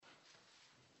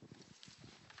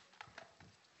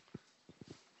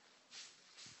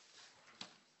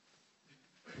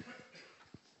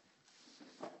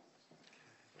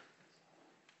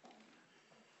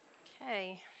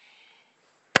Okay.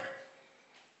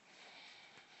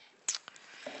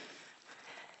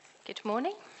 Good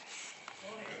morning.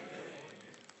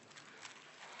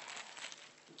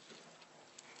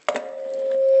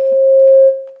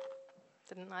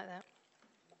 Didn't like that.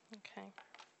 Okay.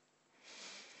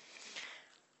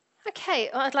 Okay,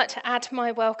 well, I'd like to add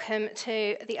my welcome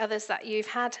to the others that you've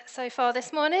had so far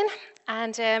this morning,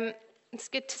 and it's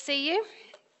good to see you.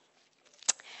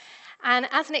 And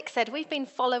as Nick said, we've been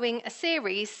following a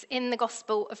series in the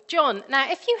Gospel of John.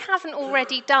 Now, if you haven't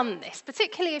already done this,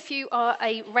 particularly if you are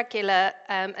a regular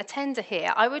attender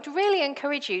here, I would really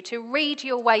encourage you to read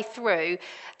your way through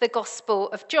the Gospel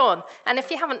of John. And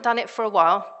if you haven't done it for a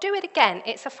while, do it again.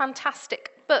 It's a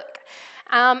fantastic book.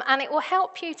 And it will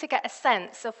help you to get a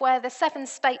sense of where the 7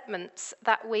 statements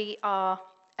that we are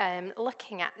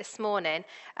looking at this morning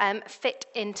fit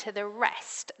into the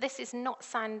rest. This is not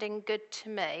sounding good to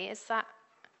me. Is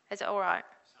it all right?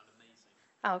 Sound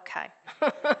amazing.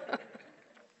 Okay.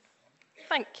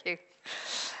 Thank you.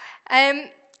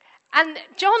 And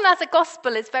John as a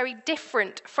gospel is very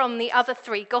different from the other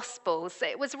 3 gospels.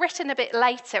 It was written a bit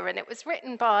later, and it was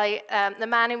written by the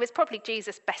man who was probably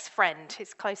Jesus' best friend,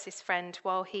 his closest friend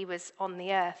while he was on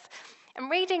the earth.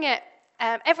 And reading it,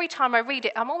 every time I read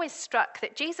it, I'm always struck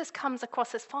that Jesus comes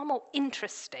across as far more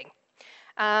interesting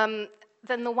than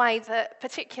the way that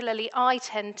particularly I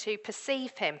tend to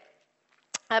perceive him.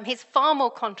 He's far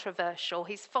more controversial,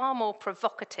 he's far more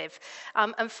provocative,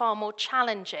 and far more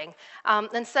challenging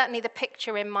than certainly the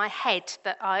picture in my head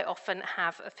that I often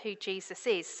have of who Jesus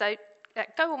is. So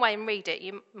go away and read it.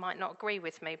 You might not agree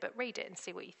with me, but read it and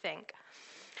see what you think.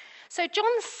 So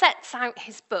John sets out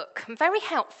his book, and very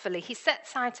helpfully he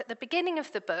sets out at the beginning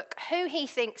of the book who he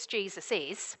thinks Jesus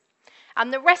is,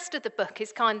 and the rest of the book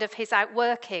is kind of his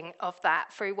outworking of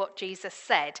that through what Jesus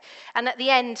said. And at the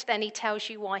end, then he tells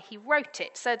you why he wrote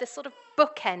it. So the sort of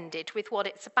book ended with what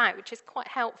it's about, which is quite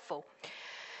helpful.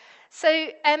 So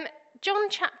John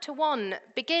chapter 1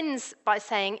 begins by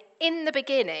saying, "In the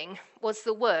beginning was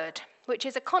the Word," which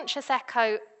is a conscious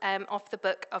echo of the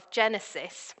book of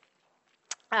Genesis.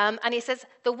 And he says,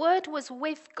 "The Word was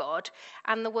with God,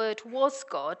 and the Word was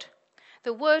God.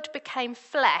 The Word became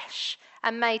flesh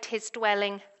and made his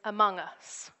dwelling among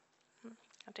us."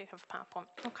 I do have a PowerPoint.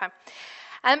 Okay.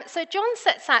 So John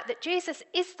sets out that Jesus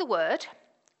is the Word,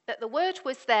 that the Word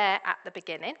was there at the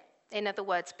beginning, in other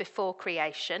words, before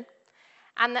creation,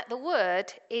 and that the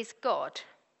Word is God.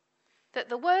 That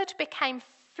the Word became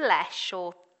flesh,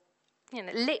 or,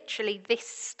 literally this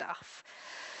stuff,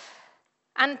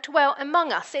 and dwelt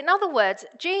among us. In other words,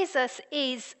 Jesus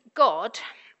is God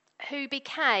who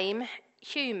became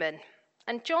human.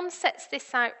 And John sets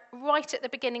this out right at the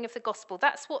beginning of the gospel.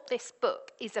 That's what this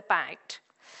book is about.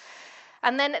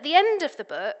 And then at the end of the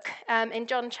book, in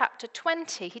John chapter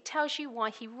 20, he tells you why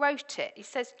he wrote it. He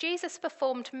says, "Jesus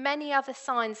performed many other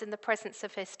signs in the presence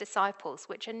of his disciples,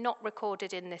 which are not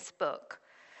recorded in this book.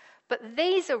 But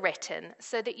these are written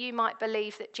so that you might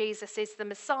believe that Jesus is the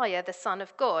Messiah, the Son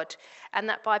of God, and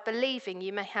that by believing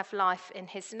you may have life in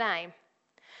his name."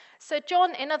 So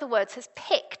John, in other words, has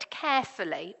picked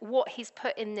carefully what he's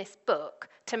put in this book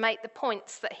to make the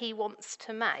points that he wants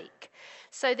to make,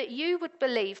 so that you would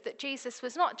believe that Jesus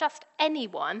was not just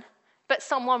anyone, but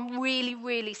someone really,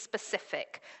 really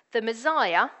specific. The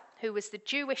Messiah, who was the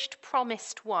Jewish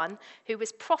promised one, who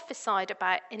was prophesied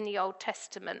about in the Old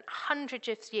Testament hundreds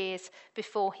of years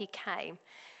before he came,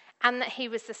 and that he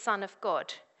was the Son of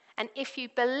God. And if you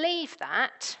believe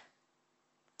that,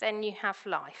 then you have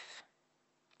life.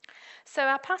 So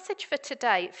our passage for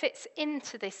today fits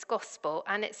into this gospel,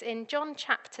 and it's in John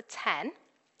chapter 10.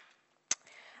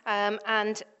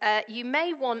 And you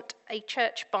may want a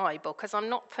church Bible, because I'm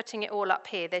not putting it all up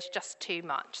here. There's just too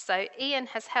much. So Ian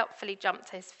has helpfully jumped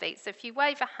to his feet. So if you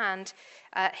wave a hand,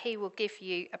 he will give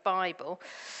you a Bible.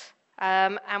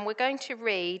 And we're going to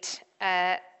read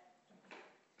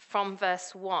from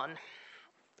verse 1.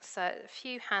 So a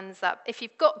few hands up. If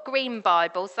you've got green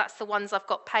Bibles, that's the ones I've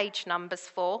got page numbers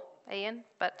for, Ian,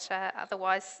 but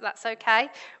otherwise that's okay.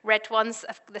 Red ones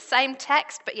are the same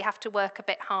text, but you have to work a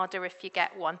bit harder if you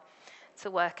get one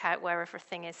to work out where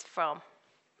everything is from.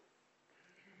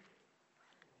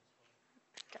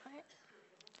 Okay.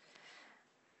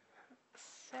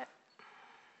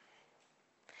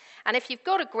 And if you've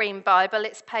got a green Bible,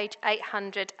 it's page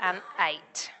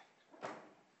 808.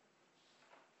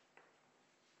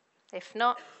 If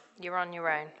not, you're on your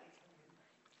own.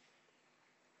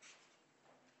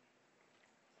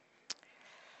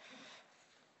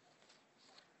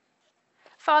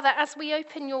 Father, as we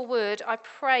open your word, I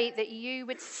pray that you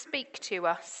would speak to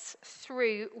us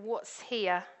through what's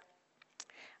here.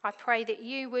 I pray that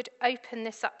you would open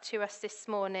this up to us this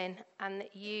morning and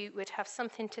that you would have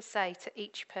something to say to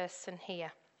each person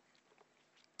here.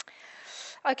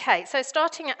 Okay, so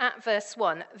starting at verse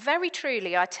 1. Very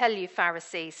truly I tell you,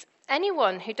 Pharisees,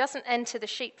 anyone who doesn't enter the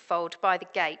sheepfold by the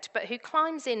gate, but who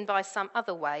climbs in by some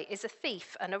other way, is a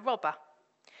thief and a robber.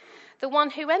 The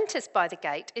one who enters by the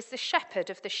gate is the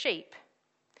shepherd of the sheep.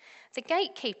 The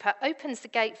gatekeeper opens the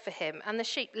gate for him, and the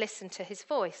sheep listen to his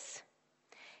voice.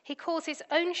 He calls his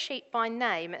own sheep by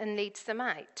name and leads them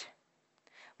out.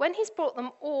 When he's brought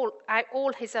them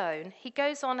all his own, he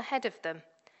goes on ahead of them,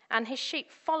 and his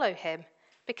sheep follow him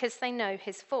because they know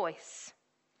his voice.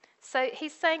 So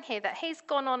he's saying here that he's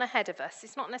gone on ahead of us.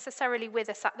 He's not necessarily with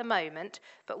us at the moment,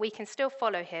 but we can still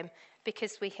follow him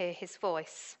because we hear his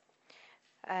voice.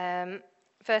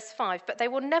 Verse 5, but they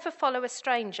will never follow a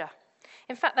stranger.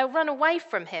 In fact, they'll run away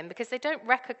from him because they don't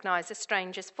recognize a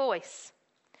stranger's voice.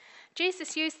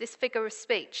 Jesus used this figure of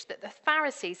speech that the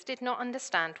Pharisees did not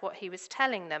understand what he was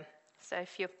telling them. So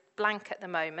if you're blank at the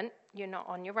moment, you're not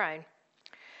on your own.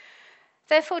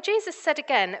 Therefore, Jesus said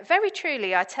again, very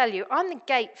truly I tell you, I'm the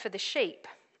gate for the sheep.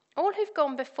 All who've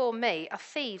gone before me are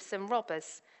thieves and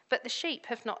robbers, but the sheep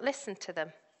have not listened to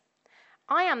them.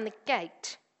 I am the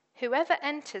gate. Whoever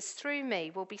enters through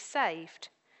me will be saved.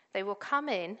 They will come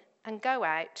in and go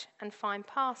out and find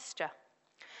pasture.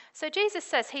 So Jesus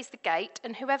says he's the gate,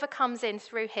 and whoever comes in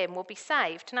through him will be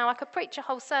saved. Now, I could preach a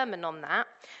whole sermon on that,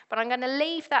 but I'm going to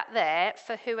leave that there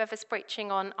for whoever's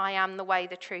preaching on I am the way,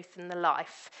 the truth, and the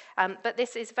life. But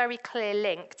this is a very clear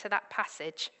link to that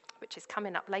passage, which is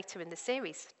coming up later in the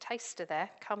series. Taster there,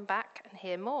 come back and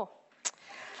hear more.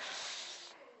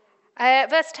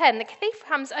 Verse 10, the thief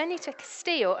comes only to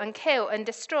steal and kill and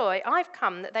destroy. I've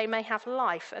come that they may have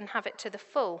life and have it to the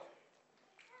full.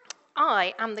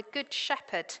 I am the good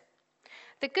shepherd.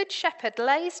 The good shepherd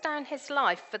lays down his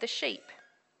life for the sheep.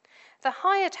 The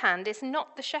hired hand is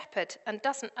not the shepherd and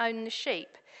doesn't own the sheep.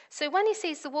 So when he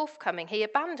sees the wolf coming, he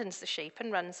abandons the sheep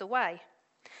and runs away.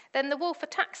 Then the wolf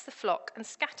attacks the flock and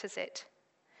scatters it.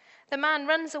 The man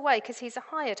runs away because he's a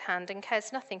hired hand and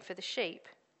cares nothing for the sheep.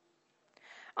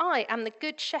 I am the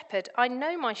good shepherd. I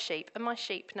know my sheep, and my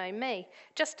sheep know me,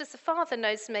 just as the Father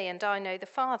knows me, and I know the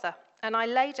Father, and I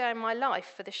lay down my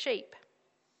life for the sheep.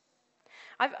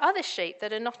 I've other sheep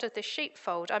that are not of the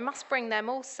sheepfold. I must bring them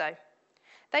also.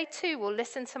 They too will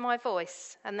listen to my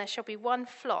voice, and there shall be one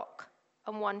flock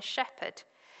and one shepherd.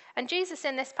 And Jesus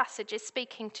in this passage is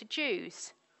speaking to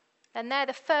Jews, and they're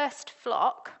the first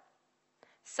flock.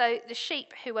 So the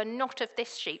sheep who are not of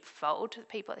this sheepfold, the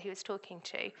people that he was talking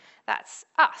to, that's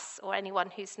us or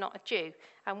anyone who's not a Jew.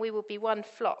 And we will be one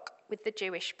flock with the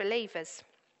Jewish believers.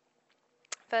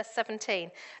 Verse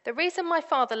 17, the reason my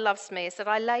Father loves me is that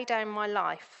I lay down my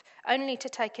life, only to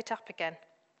take it up again.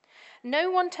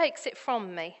 No one takes it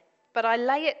from me, but I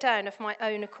lay it down of my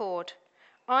own accord.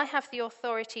 I have the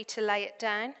authority to lay it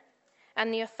down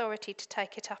and the authority to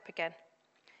take it up again.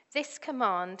 This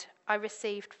command I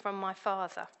received from my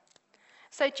Father.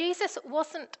 So Jesus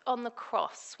wasn't on the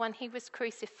cross when he was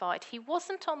crucified. He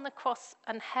wasn't on the cross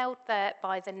and held there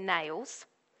by the nails.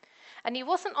 And he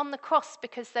wasn't on the cross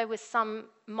because there was some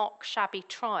mock shabby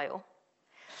trial.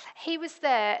 He was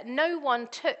there. No one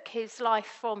took his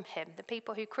life from him, the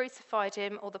people who crucified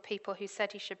him or the people who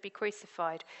said he should be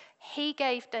crucified. He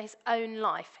gave his own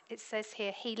life. It says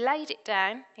here, he laid it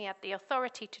down. He had the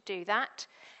authority to do that.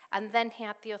 And then he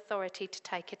had the authority to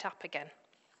take it up again.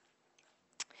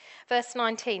 Verse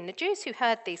 19, the Jews who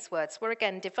heard these words were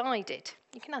again divided.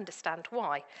 You can understand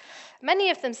why. Many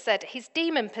of them said, he's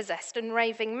demon-possessed and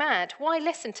raving mad. Why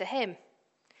listen to him?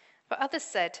 But others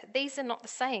said, these are not the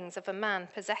sayings of a man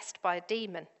possessed by a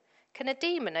demon. Can a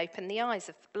demon open the eyes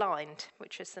of the blind?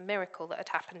 Which was the miracle that had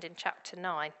happened in chapter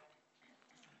 9.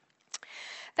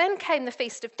 Then came the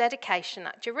feast of dedication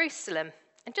at Jerusalem.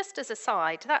 And just as a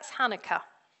side, that's Hanukkah.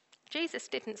 Jesus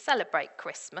didn't celebrate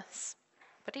Christmas,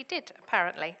 but he did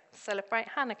apparently celebrate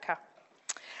Hanukkah.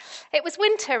 It was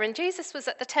winter and Jesus was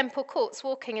at the temple courts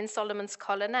walking in Solomon's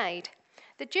colonnade.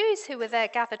 The Jews who were there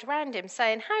gathered round him,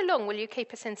 saying, how long will you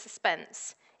keep us in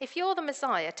suspense? If you're the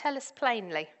Messiah, tell us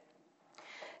plainly.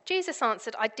 Jesus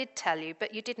answered, I did tell you,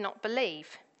 but you did not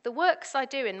believe. The works I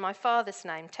do in my Father's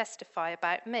name testify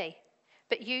about me,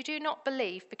 but you do not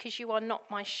believe because you are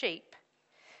not my sheep.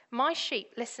 My sheep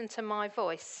listen to my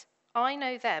voice. I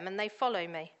know them and they follow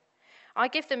me. I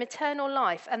give them eternal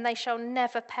life and they shall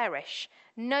never perish.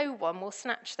 No one will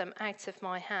snatch them out of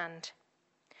my hand.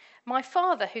 My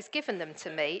Father who's given them to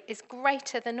me is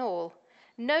greater than all.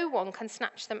 No one can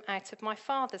snatch them out of my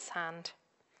Father's hand.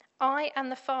 I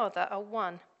and the Father are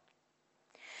one.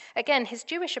 Again, his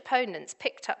Jewish opponents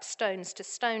picked up stones to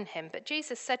stone him, but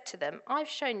Jesus said to them, "I've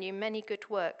shown you many good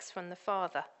works from the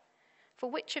Father. For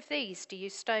which of these do you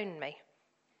stone me?"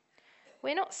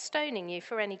 "We're not stoning you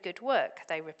for any good work,"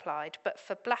 they replied, "but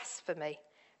for blasphemy,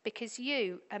 because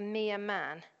you, a mere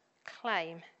man,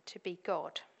 claim to be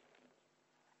God."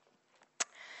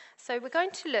 So we're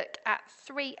going to look at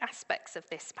three aspects of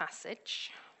this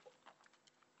passage.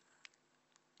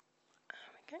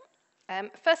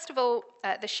 First of all,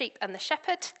 the sheep and the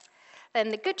shepherd, then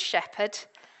the good shepherd,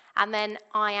 and then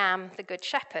I am the good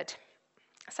shepherd.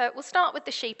 So we'll start with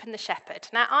the sheep and the shepherd.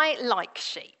 Now, I like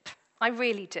sheep. I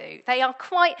really do. They are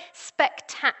quite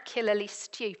spectacularly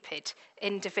stupid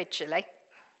individually.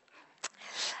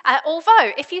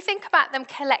 Although, if you think about them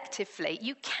collectively,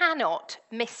 you cannot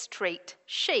mistreat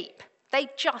sheep. They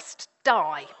just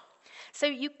die. So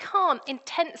you can't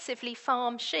intensively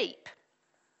farm sheep.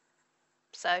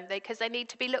 Because they need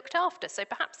to be looked after. So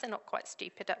perhaps they're not quite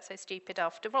so stupid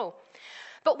after all.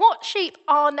 But what sheep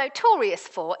are notorious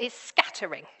for is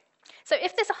scattering. So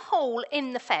if there's a hole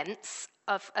in the fence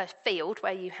of a field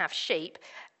where you have sheep,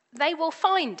 they will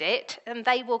find it and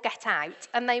they will get out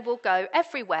and they will go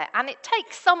everywhere. And it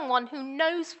takes someone who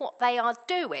knows what they are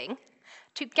doing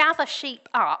to gather sheep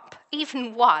up,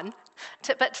 even one,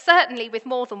 but certainly with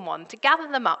more than one, to gather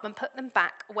them up and put them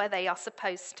back where they are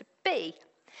supposed to be.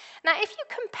 Now, if you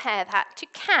compare that to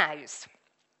cows,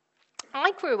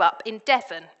 I grew up in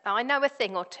Devon. Now, I know a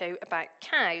thing or two about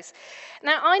cows.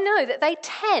 Now, I know that they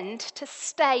tend to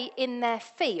stay in their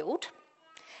field,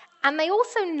 and they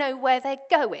also know where they're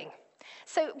going.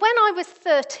 So when I was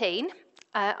 13,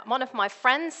 one of my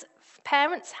friends'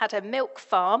 parents had a milk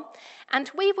farm,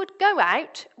 and we would go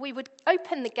out, we would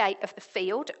open the gate of the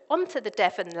field onto the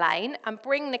Devon lane and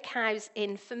bring the cows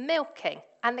in for milking.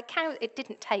 And the cows, it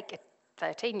didn't take a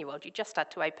 13-year-old, you just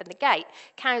had to open the gate.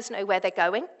 Cows know where they're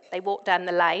going, they walk down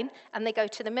the lane, and they go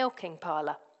to the milking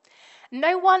parlour.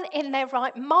 No one in their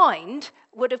right mind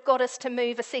would have got us to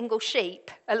move a single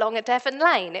sheep along a Devon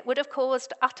lane. It would have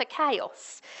caused utter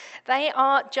chaos. They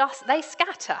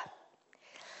scatter.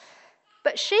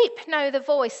 But sheep know the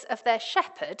voice of their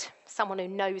shepherd, someone who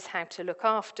knows how to look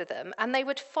after them, and they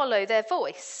would follow their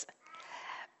voice.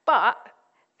 But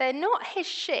they're not his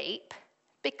sheep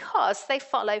because they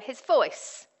follow his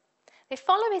voice. They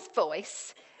follow his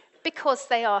voice because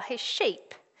they are his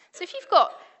sheep. So if you've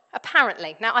got,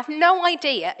 apparently, now I've no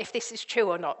idea if this is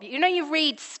true or not, but you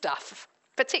read stuff,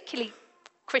 particularly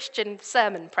Christian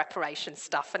sermon preparation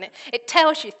stuff, and it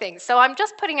tells you things. So I'm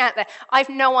just putting out there, I've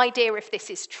no idea if this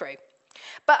is true.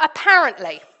 But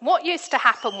apparently, what used to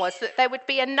happen was that there would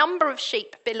be a number of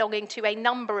sheep belonging to a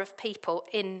number of people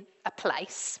in a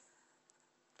place.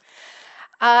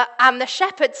 And the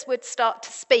shepherds would start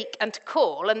to speak and to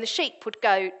call, and the sheep would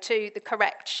go to the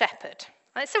correct shepherd.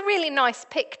 And it's a really nice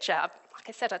picture. Like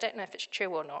I said, I don't know if it's true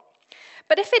or not.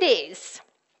 But if it is,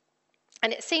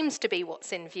 and it seems to be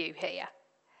what's in view here,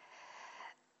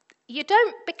 you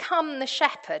don't become the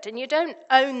shepherd and you don't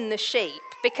own the sheep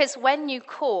because when you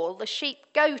call, the sheep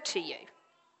go to you.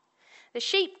 The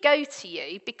sheep go to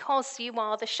you because you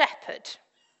are the shepherd.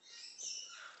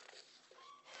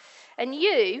 And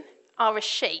you are a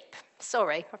sheep.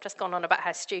 Sorry, I've just gone on about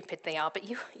how stupid they are, but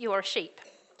you are a sheep.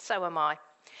 So am I.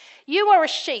 You are a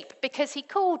sheep because he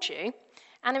called you.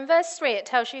 And in verse 3, it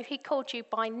tells you he called you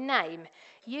by name.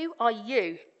 You are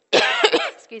you.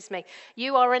 Excuse me.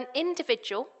 You are an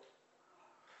individual.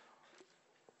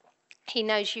 He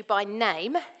knows you by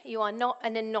name. You are not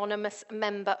an anonymous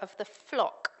member of the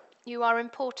flock. You are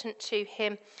important to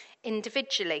him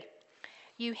individually.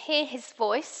 You hear his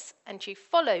voice and you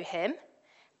follow him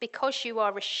because you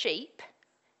are a sheep.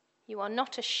 You are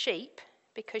not a sheep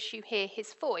because you hear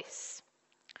his voice.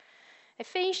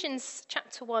 Ephesians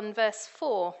chapter 1 verse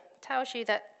 4 tells you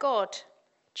that God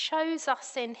chose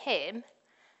us in him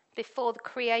before the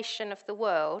creation of the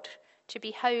world to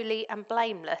be holy and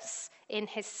blameless in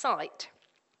his sight.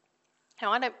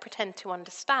 Now, I don't pretend to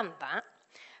understand that,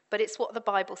 but it's what the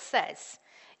Bible says.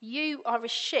 You are a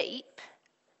sheep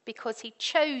because he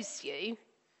chose you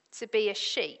to be a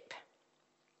sheep.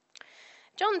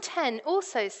 John 10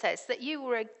 also says that you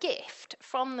were a gift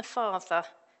from the Father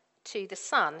to the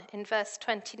Son. In verse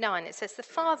 29, it says, the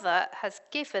Father has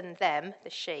given them, the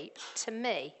sheep, to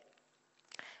me.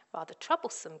 Rather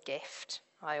troublesome gift,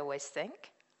 I always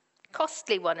think.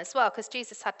 Costly one as well, because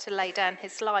Jesus had to lay down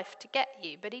his life to get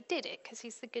you, but he did it because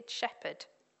he's the good shepherd.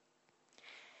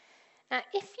 Now,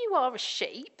 if you are a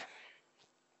sheep,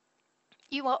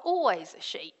 you are always a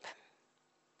sheep.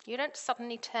 You don't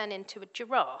suddenly turn into a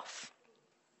giraffe.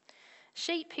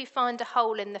 Sheep who find a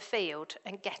hole in the field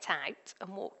and get out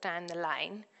and walk down the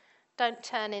lane don't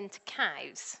turn into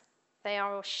cows. They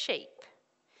are all sheep.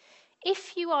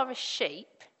 If you are a sheep,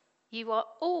 you are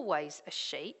always a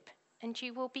sheep, and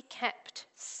you will be kept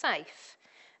safe.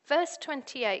 Verse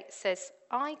 28 says,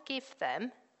 I give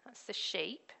them, that's the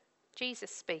sheep, Jesus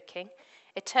speaking,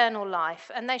 eternal life,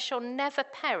 and they shall never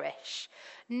perish.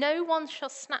 No one shall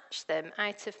snatch them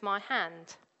out of my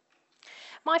hand.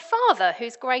 My Father,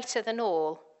 who's greater than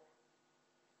all,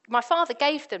 my Father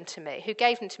gave them to me, who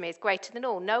gave them to me is greater than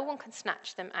all. No one can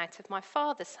snatch them out of my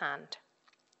Father's hand.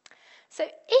 So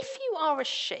if you are a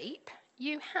sheep,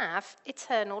 you have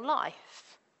eternal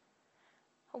life.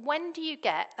 When do you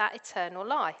get that eternal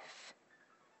life?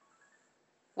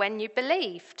 When you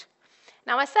believed.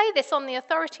 Now, I say this on the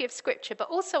authority of Scripture, but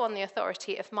also on the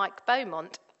authority of Mike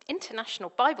Beaumont,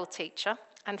 international Bible teacher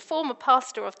and former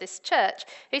pastor of this church,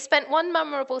 who spent one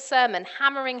memorable sermon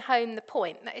hammering home the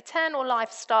point that eternal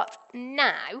life starts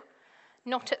now,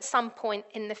 not at some point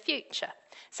in the future.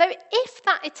 So if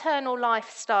that eternal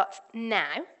life starts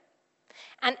now,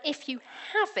 and if you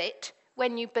have it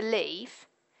when you believe,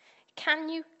 can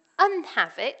you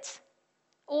unhave it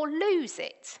or lose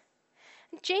it?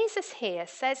 Jesus here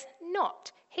says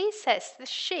not. He says the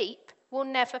sheep will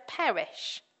never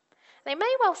perish. They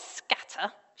may well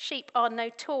scatter. Sheep are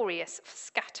notorious for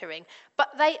scattering, but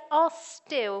they are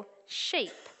still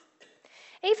sheep.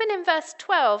 Even in verse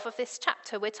 12 of this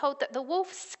chapter, we're told that the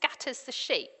wolf scatters the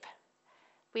sheep.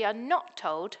 We are not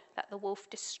told that the wolf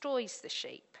destroys the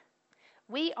sheep.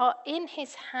 We are in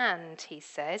his hand, he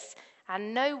says,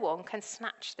 and no one can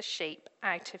snatch the sheep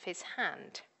out of his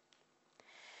hand.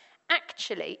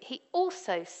 Actually, he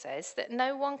also says that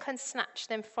no one can snatch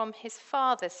them from his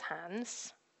Father's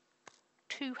hands.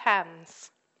 2 hands.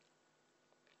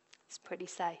 It's pretty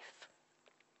safe.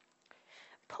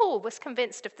 Paul was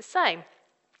convinced of the same.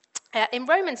 In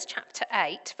Romans chapter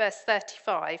 8, verse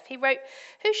 35, he wrote,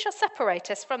 "Who shall separate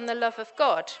us from the love of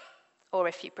God? Or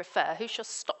if you prefer, who shall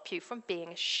stop you from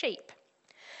being a sheep?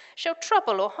 Shall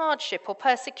trouble or hardship or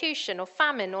persecution or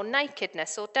famine or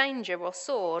nakedness or danger or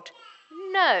sword?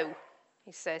 No,"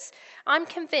 he says. "I'm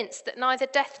convinced that neither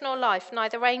death nor life,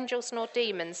 neither angels nor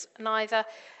demons, neither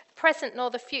present nor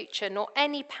the future, nor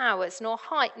any powers, nor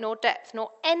height nor depth,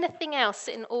 nor anything else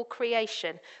in all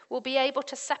creation will be able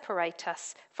to separate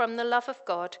us from the love of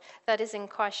God that is in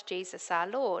Christ Jesus our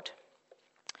Lord."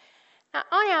 Now,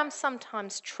 I am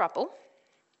sometimes trouble,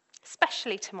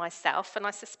 especially to myself, and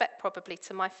I suspect probably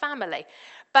to my family.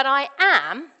 But I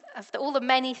am, of all the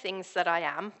many things that I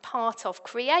am, part of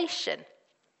creation.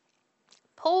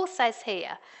 Paul says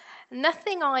here,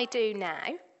 nothing I do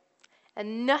now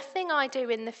and nothing I do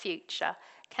in the future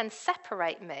can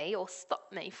separate me or stop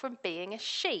me from being a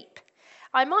sheep.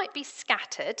 I might be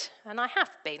scattered, and I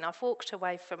have been. I've walked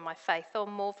away from my faith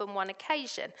on more than one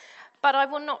occasion. But I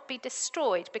will not be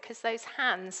destroyed because those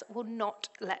hands will not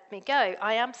let me go.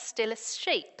 I am still a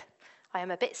sheep. I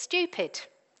am a bit stupid.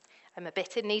 I'm a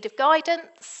bit in need of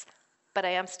guidance, but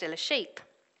I am still a sheep.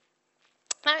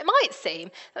 Now, it might seem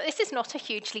that this is not a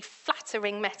hugely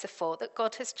flattering metaphor that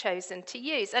God has chosen to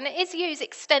use, and it is used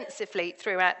extensively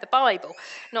throughout the Bible,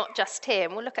 not just here,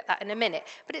 and we'll look at that in a minute.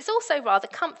 But it's also rather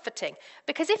comforting,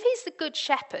 because if he's the good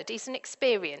shepherd, he's an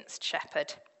experienced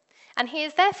shepherd, and he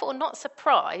is therefore not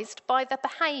surprised by the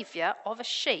behaviour of a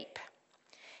sheep.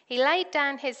 He laid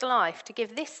down his life to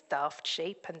give this daft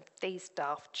sheep and these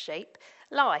daft sheep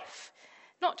life,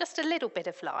 not just a little bit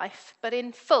of life, but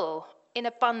in full, in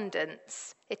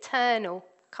abundance, eternal,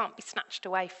 can't be snatched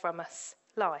away from us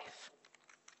life.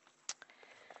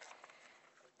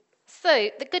 So,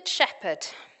 the Good Shepherd,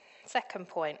 second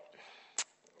point.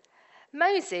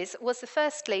 Moses was the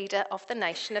first leader of the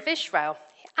nation of Israel.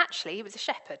 Actually, he was a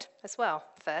shepherd as well,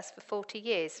 first for 40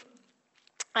 years.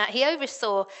 He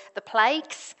oversaw the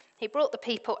plagues. He brought the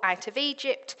people out of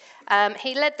Egypt.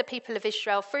 He led the people of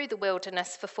Israel through the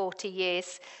wilderness for 40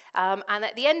 years. And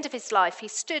at the end of his life, he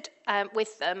stood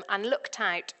with them and looked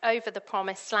out over the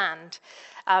promised land.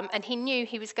 And he knew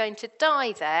he was going to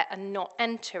die there and not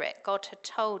enter it. God had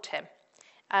told him.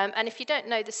 And if you don't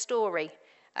know the story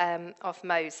of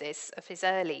Moses, of his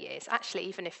early years, actually,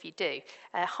 even if you do,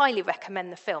 I highly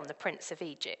recommend the film The Prince of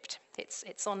Egypt.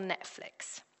 It's on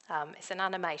Netflix. It's an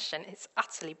animation. It's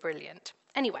utterly brilliant.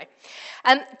 Anyway,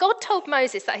 God told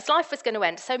Moses that his life was going to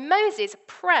end. So Moses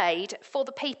prayed for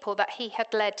the people that he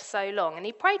had led so long. And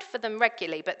he prayed for them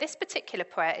regularly. But this particular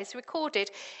prayer is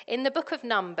recorded in the book of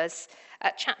Numbers,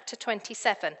 chapter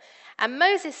 27. And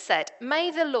Moses said,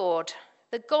 "May the Lord,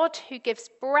 the God who gives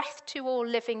breath to all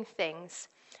living things,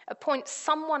 appoint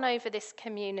someone over this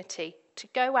community to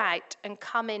go out and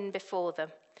come in before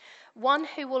them. One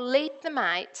who will lead them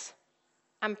out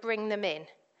and bring them in,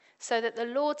 so that the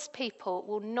Lord's people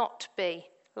will not be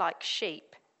like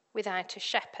sheep without a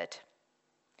shepherd.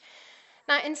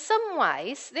 Now, in some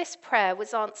ways, this prayer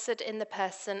was answered in the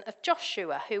person of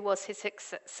Joshua, who was his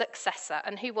successor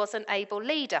and who was an able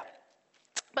leader.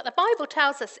 But the Bible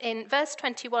tells us in verse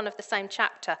 21 of the same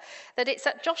chapter that it's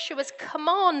at Joshua's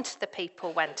command the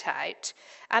people went out,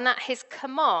 and at his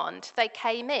command they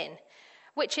came in,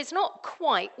 which is not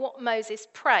quite what Moses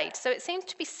prayed. So it seems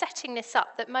to be setting this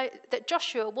up that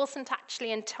Joshua wasn't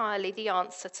actually entirely the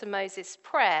answer to Moses'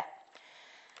 prayer.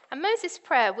 And Moses'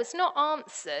 prayer was not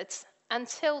answered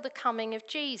until the coming of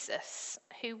Jesus,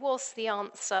 who was the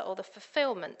answer or the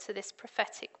fulfillment to this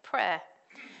prophetic prayer.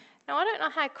 Now, I don't know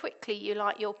how quickly you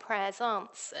like your prayers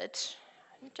answered.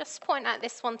 Just point out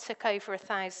this one took over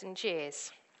 1,000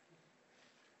 years.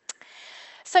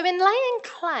 So in laying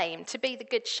claim to be the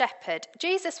Good Shepherd,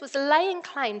 Jesus was laying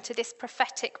claim to this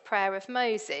prophetic prayer of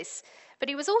Moses, but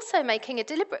he was also making a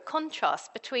deliberate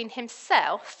contrast between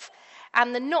himself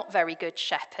and the not very good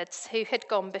shepherds who had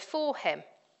gone before him.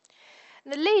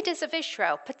 The leaders of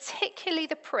Israel, particularly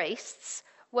the priests,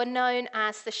 were known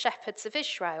as the shepherds of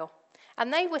Israel,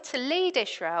 and they were to lead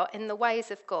Israel in the ways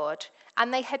of God,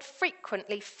 and they had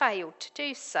frequently failed to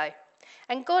do so.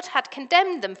 And God had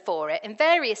condemned them for it in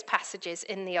various passages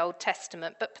in the Old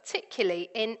Testament, but particularly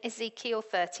in Ezekiel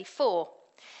 34.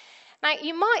 Now,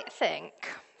 you might think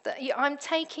that I'm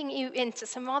taking you into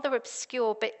some rather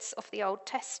obscure bits of the Old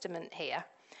Testament here,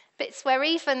 bits where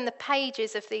even the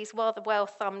pages of these rather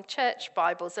well-thumbed church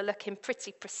Bibles are looking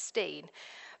pretty pristine.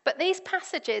 But these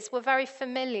passages were very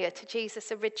familiar to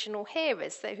Jesus' original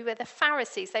hearers, who were the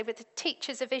Pharisees. They were the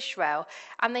teachers of Israel,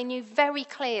 and they knew very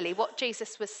clearly what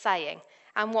Jesus was saying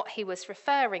and what he was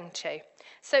referring to.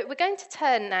 So we're going to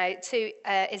turn now to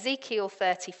Ezekiel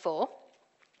 34,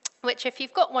 which, if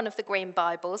you've got one of the green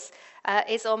Bibles,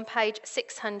 is on page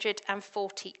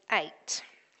 648.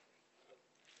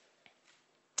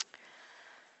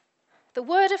 The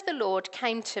word of the Lord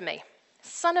came to me,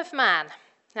 Son of man.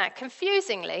 Now,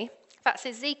 confusingly, that's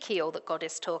Ezekiel that God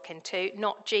is talking to,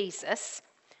 not Jesus,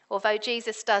 although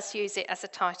Jesus does use it as a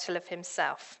title of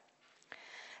himself.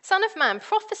 Son of man,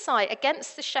 prophesy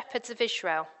against the shepherds of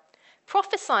Israel.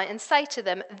 Prophesy and say to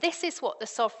them, this is what the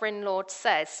sovereign Lord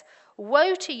says.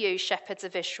 Woe to you, shepherds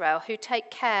of Israel, who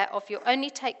only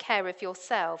take care of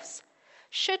yourselves.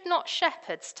 Should not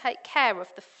shepherds take care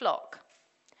of the flock?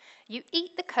 You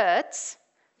eat the curds,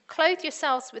 clothe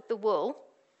yourselves with the wool,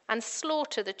 and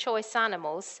slaughter the choice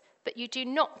animals, but you do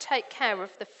not take care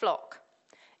of the flock.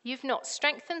 You've not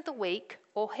strengthened the weak,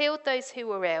 or healed those who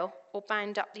were ill, or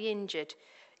bound up the injured.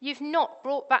 You've not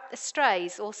brought back the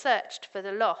strays, or searched for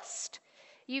the lost.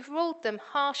 You've ruled them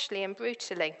harshly and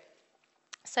brutally.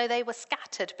 So they were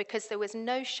scattered because there was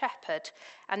no shepherd,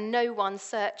 and no one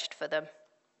searched for them.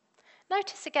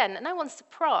 Notice again that no one's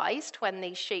surprised when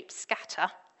these sheep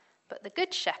scatter, but the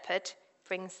good shepherd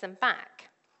brings them back.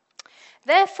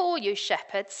 Therefore, you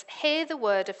shepherds, hear the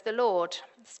word of the Lord.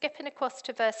 Skipping across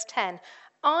to verse 10.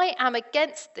 I am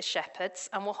against the shepherds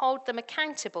and will hold them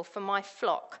accountable for my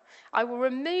flock. I will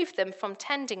remove them from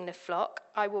tending the flock.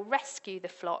 I will rescue the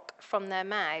flock from their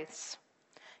mouths.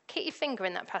 Keep your finger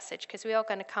in that passage because we are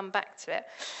going to come back to it.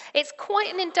 It's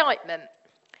quite an indictment.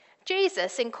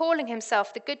 Jesus, in calling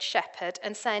himself the Good Shepherd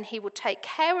and saying he will take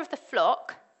care of the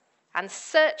flock and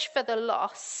search for the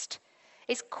lost,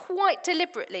 is quite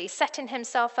deliberately setting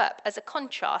himself up as a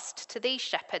contrast to these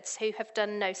shepherds who have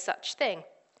done no such thing.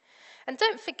 And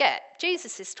don't forget,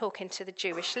 Jesus is talking to the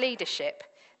Jewish leadership,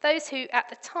 those who at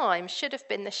the time should have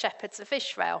been the shepherds of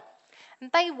Israel.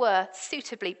 And they were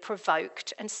suitably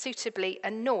provoked and suitably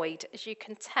annoyed, as you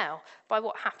can tell by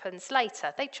what happens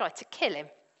later. They try to kill him.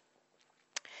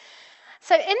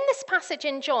 So in this passage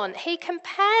in John, he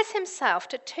compares himself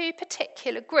to two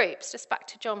particular groups. Just back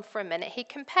to John for a minute. He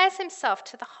compares himself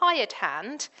to the hired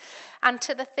hand and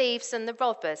to the thieves and the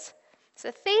robbers.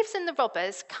 So thieves and the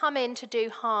robbers come in to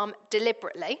do harm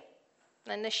deliberately.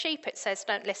 And the sheep, it says,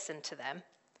 don't listen to them.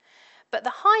 But the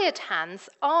hired hands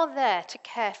are there to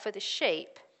care for the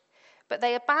sheep. But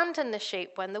they abandon the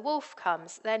sheep when the wolf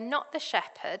comes. They're not the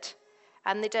shepherd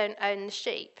and they don't own the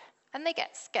sheep. And they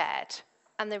get scared.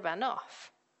 And they ran off.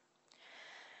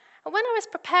 And when I was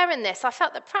preparing this, I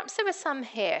felt that perhaps there were some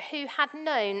here who had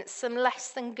known some less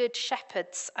than good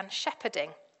shepherds and shepherding.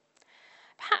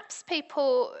 Perhaps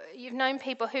you've known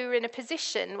people who were in a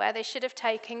position where they should have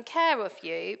taken care of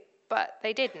you, but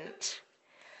they didn't.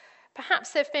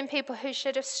 Perhaps there have been people who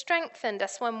should have strengthened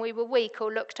us when we were weak,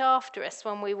 or looked after us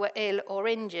when we were ill or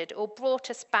injured, or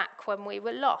brought us back when we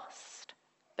were lost,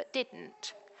 but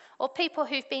didn't. Or people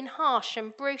who've been harsh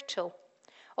and brutal,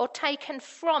 or taken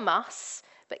from us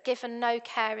but given no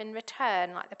care in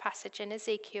return, like the passage in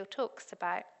Ezekiel talks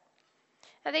about.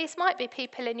 Now, these might be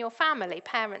people in your family,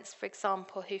 parents, for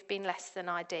example, who've been less than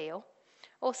ideal,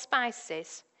 or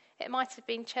spouses. It might have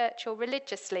been church or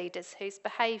religious leaders whose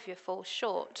behaviour falls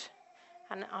short.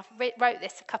 And I wrote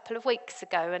this a couple of weeks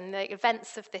ago, and the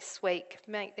events of this week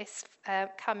make this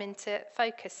come into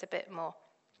focus a bit more.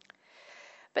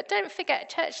 But don't forget,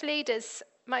 church leaders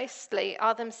mostly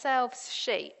are themselves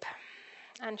sheep,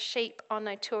 and sheep are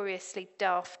notoriously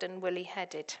daft and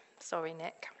woolly-headed. Sorry,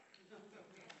 Nick.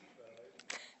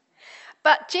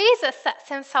 But Jesus sets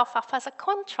himself up as a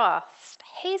contrast.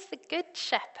 He's the good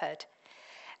shepherd.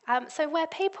 So where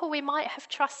people we might have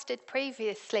trusted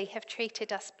previously have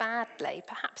treated us badly,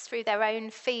 perhaps through their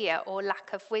own fear or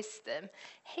lack of wisdom,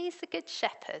 he's the good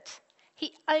shepherd.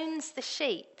 He owns the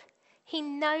sheep. He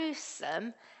knows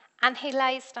them, and he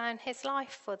lays down his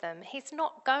life for them. He's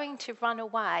not going to run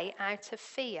away out of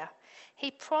fear.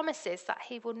 He promises that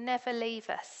he will never leave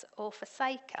us or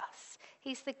forsake us.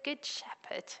 He's the good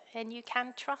shepherd, and you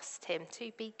can trust him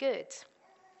to be good.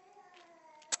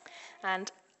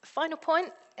 And final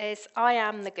point is, I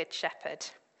am the good shepherd.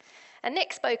 And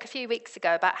Nick spoke a few weeks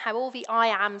ago about how all the I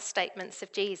am statements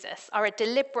of Jesus are a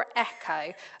deliberate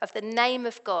echo of the name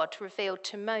of God revealed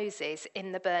to Moses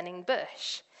in the burning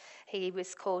bush. He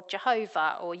was called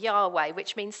Jehovah or Yahweh,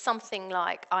 which means something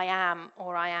like I am,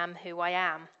 or I am who I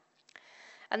am.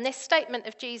 And this statement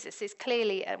of Jesus is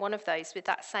clearly one of those with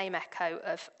that same echo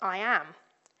of I am.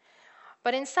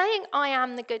 But in saying I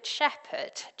am the good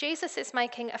shepherd, Jesus is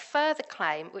making a further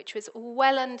claim which was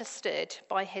well understood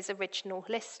by his original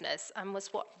listeners and was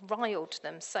what riled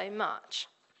them so much.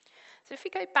 So if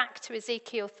we go back to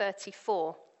Ezekiel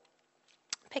 34,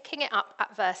 picking it up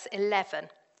at verse 11,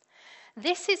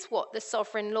 this is what the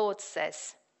sovereign Lord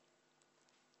says.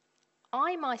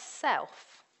 I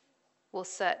myself will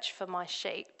search for my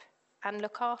sheep and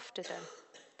look after them.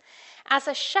 As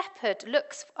a shepherd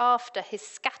looks after his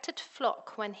scattered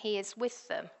flock when he is with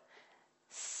them,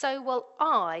 so will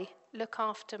I look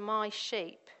after my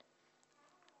sheep.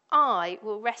 I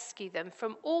will rescue them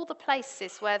from all the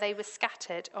places where they were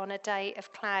scattered on a day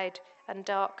of cloud and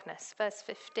darkness. Verse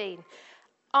 15,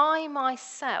 I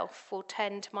myself will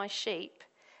tend my sheep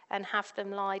and have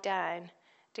them lie down,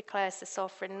 declares the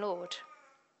sovereign Lord.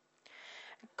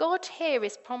 God here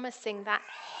is promising that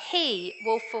he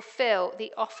will fulfill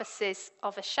the offices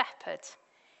of a shepherd.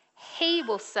 He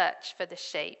will search for the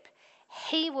sheep.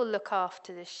 He will look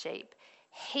after the sheep.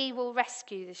 He will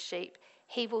rescue the sheep.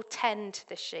 He will tend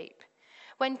the sheep.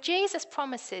 When Jesus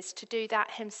promises to do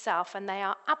that himself, and they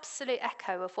are absolute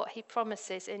echo of what he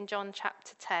promises in John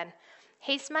chapter 10,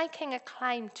 he's making a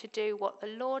claim to do what the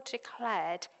Lord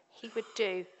declared he would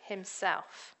do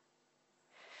himself.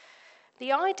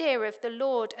 The idea of the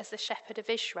Lord as the shepherd of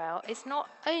Israel is not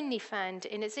only found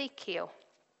in Ezekiel.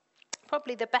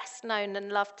 Probably the best known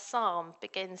and loved psalm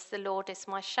begins, "The Lord is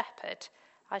my shepherd,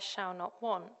 I shall not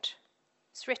want."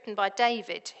 It's written by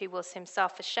David, who was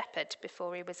himself a shepherd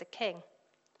before he was a king.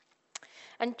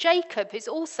 And Jacob, who's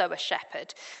also a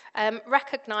shepherd,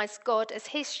 recognized God as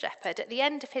his shepherd. At the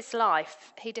end of his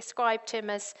life, he described him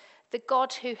as the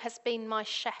God who has been my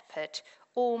shepherd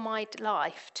all my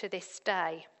life to this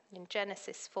day, in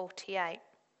Genesis 48.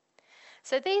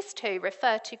 So these two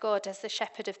refer to God as the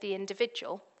shepherd of the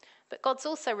individual, but God's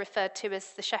also referred to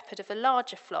as the shepherd of a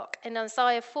larger flock. In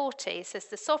Isaiah 40, it says,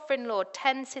 the sovereign Lord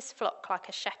tends his flock like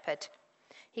a shepherd.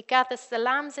 He gathers the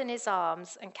lambs in his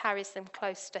arms and carries them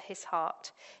close to his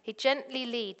heart. He gently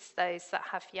leads those that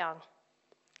have young.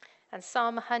 And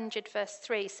Psalm 100 verse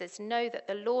 3 says, know that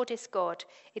the Lord is God.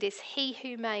 It is he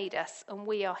who made us and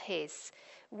we are his.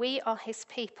 We are his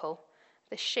people,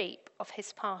 the sheep of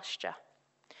his pasture.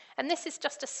 And this is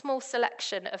just a small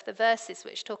selection of the verses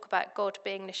which talk about God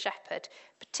being the shepherd,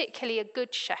 particularly a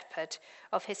good shepherd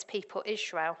of his people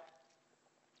Israel.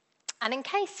 And in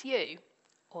case you,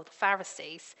 or the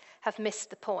Pharisees, have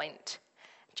missed the point,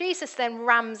 Jesus then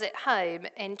rams it home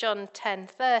in John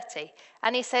 10:30,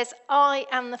 and he says, I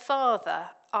and the Father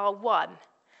are one.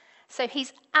 So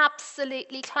he's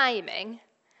absolutely claiming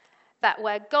that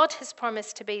where God has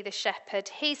promised to be the shepherd,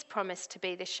 he's promised to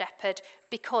be the shepherd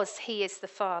because he is the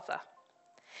Father.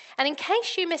 And in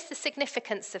case you miss the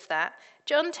significance of that,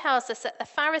 John tells us that the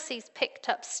Pharisees picked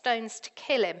up stones to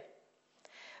kill him.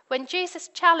 When Jesus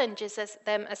challenges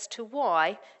them as to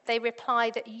why, they reply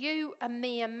that you, a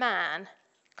mere man,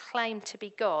 claim to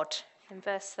be God, in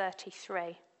verse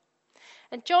 33.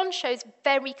 And John shows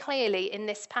very clearly in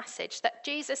this passage that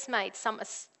Jesus made some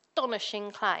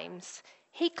astonishing claims.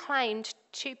 He claimed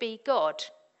to be God.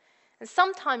 And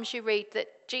sometimes you read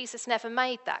that Jesus never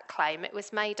made that claim. It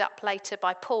was made up later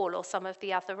by Paul or some of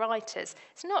the other writers.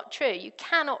 It's not true. You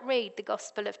cannot read the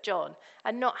Gospel of John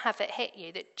and not have it hit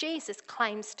you that Jesus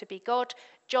claims to be God.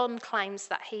 John claims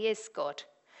that he is God.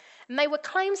 And they were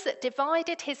claims that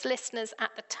divided his listeners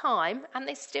at the time, and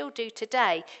they still do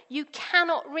today. You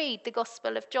cannot read the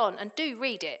Gospel of John, and do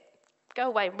read it. Go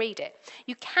away and read it.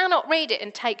 You cannot read it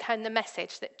and take home the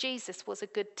message that Jesus was a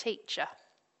good teacher.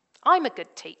 I'm a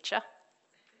good teacher.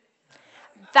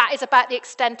 That is about the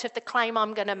extent of the claim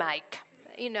I'm going to make.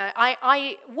 You know,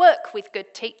 I work with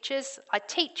good teachers. I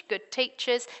teach good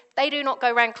teachers. They do not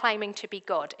go around claiming to be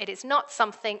God. It is not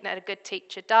something that a good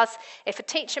teacher does. If a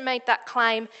teacher made that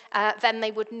claim, then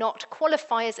they would not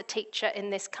qualify as a teacher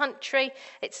in this country.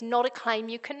 It's not a claim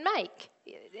you can make.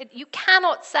 You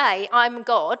cannot say, I'm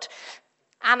God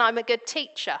and I'm a good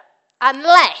teacher,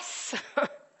 unless,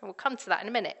 we'll come to that in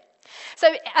a minute.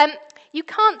 So you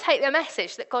can't take the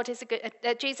message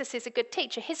that Jesus is a good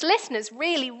teacher. His listeners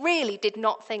really, really did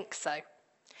not think so.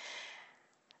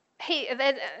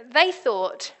 They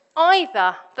thought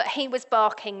either that he was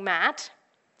barking mad,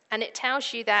 and it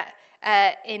tells you that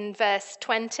in verse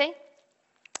 20,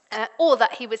 or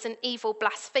that he was an evil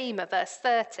blasphemer, verse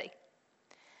 30.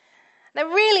 There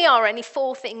really are only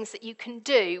four things that you can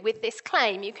do with this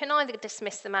claim. You can either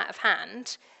dismiss them out of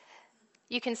hand,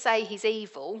 you can say he's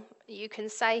evil, you can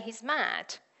say he's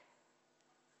mad.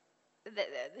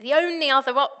 The only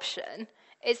other option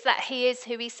is that he is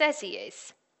who he says he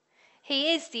is.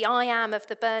 He is the I am of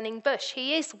the burning bush.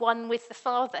 He is one with the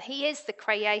Father. He is the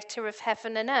creator of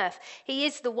heaven and earth. He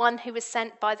is the one who was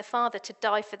sent by the Father to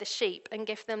die for the sheep and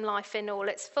give them life in all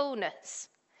its fullness.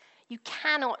 You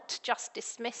cannot just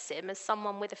dismiss him as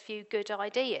someone with a few good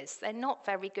ideas. They're not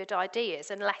very good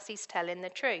ideas unless he's telling the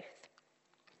truth.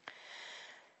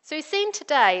 So we've seen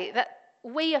today that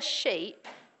we are sheep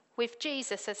with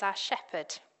Jesus as our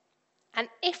shepherd. And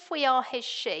if we are his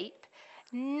sheep,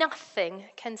 nothing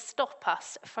can stop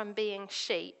us from being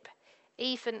sheep,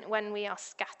 even when we are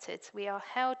scattered. We are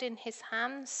held in his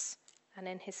hands and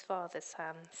in his Father's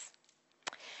hands.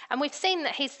 And we've seen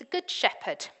that he's the good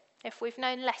shepherd. If we've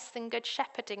known less than good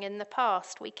shepherding in the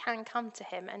past, we can come to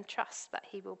him and trust that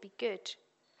he will be good.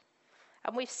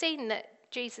 And we've seen that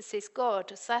Jesus is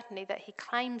God, certainly that he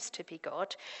claims to be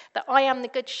God, that I am the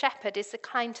good shepherd is the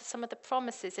claim to some of the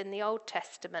promises in the Old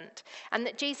Testament, and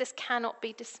that Jesus cannot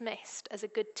be dismissed as a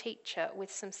good teacher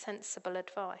with some sensible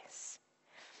advice.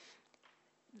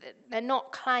 They're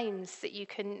not claims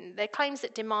they're claims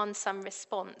that demand some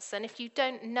response. And if you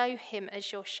don't know him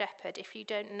as your shepherd, if you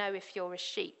don't know if you're a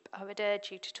sheep, I would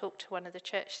urge you to talk to one of the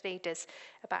church leaders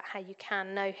about how you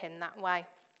can know him that way.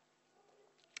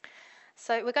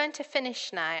 So we're going to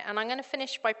finish now, and I'm going to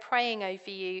finish by praying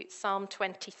over you Psalm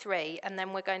 23, and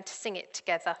then we're going to sing it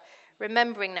together,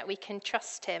 remembering that we can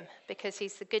trust him because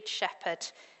he's the good shepherd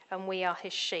and we are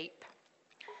his sheep.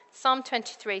 Psalm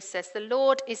 23 says, "The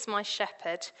Lord is my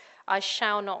shepherd, I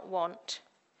shall not want.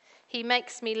 He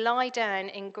makes me lie down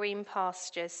in green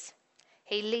pastures.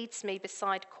 He leads me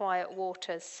beside quiet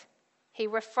waters. He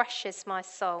refreshes my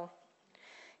soul.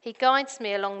 He guides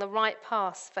me along the right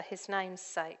paths for his name's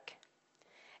sake.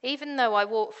 Even though I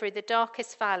walk through the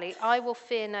darkest valley, I will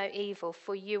fear no evil,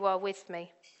 for you are with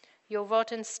me. Your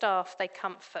rod and staff, they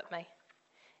comfort me.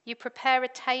 You prepare a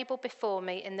table before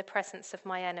me in the presence of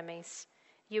my enemies.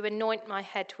 You anoint my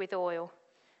head with oil.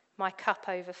 My cup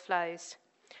overflows.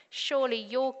 Surely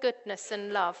your goodness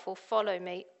and love will follow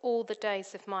me all the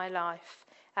days of my life,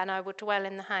 and I will dwell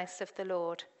in the house of the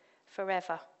Lord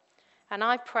forever." And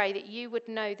I pray that you would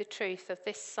know the truth of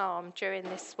this psalm during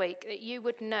this week, that you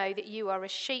would know that you are a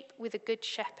sheep with a good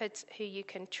shepherd who you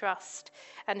can trust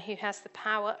and who has the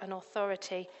power and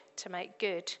authority to make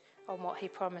good on what he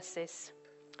promises.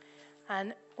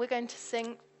 And we're going to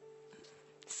sing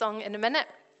a song in a minute.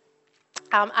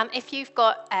 And if you've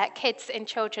got kids in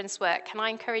children's work, can I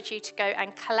encourage you to go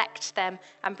and collect them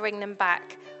and bring them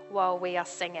back while we are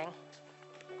singing?